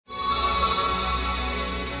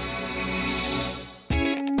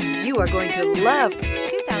You are going to love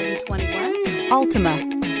 2021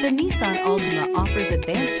 Altima. The Nissan Altima offers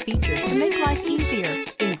advanced features to make life easier,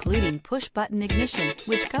 including push-button ignition,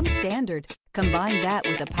 which comes standard. Combine that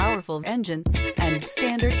with a powerful engine and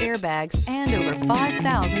standard airbags and over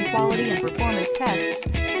 5,000 quality and performance tests,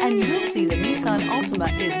 and you'll see the Nissan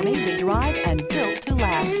Altima is made to drive and built to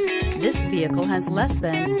last. This vehicle has less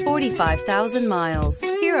than 45,000 miles.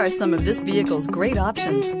 Here are some of this vehicle's great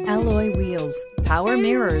options: alloy wheels, power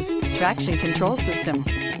mirrors, traction control system,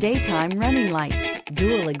 daytime running lights,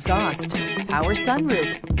 dual exhaust, power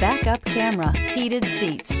sunroof, backup camera, heated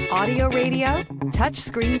seats, audio radio,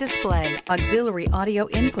 touchscreen display, auxiliary audio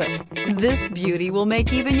input. This beauty will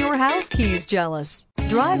make even your house keys jealous.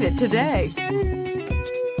 Drive it today.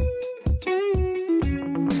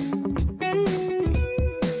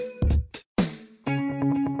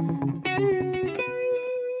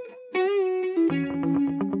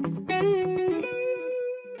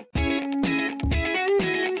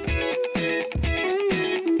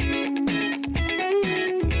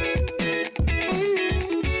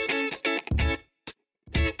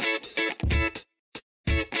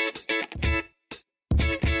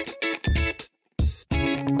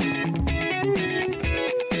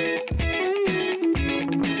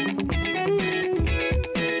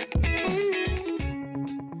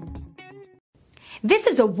 This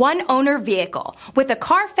is a one-owner vehicle with a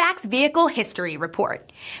Carfax Vehicle History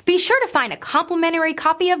Report. Be sure to find a complimentary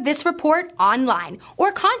copy of this report online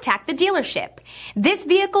or contact the dealership. This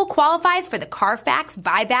vehicle qualifies for the Carfax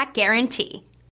Buyback Guarantee.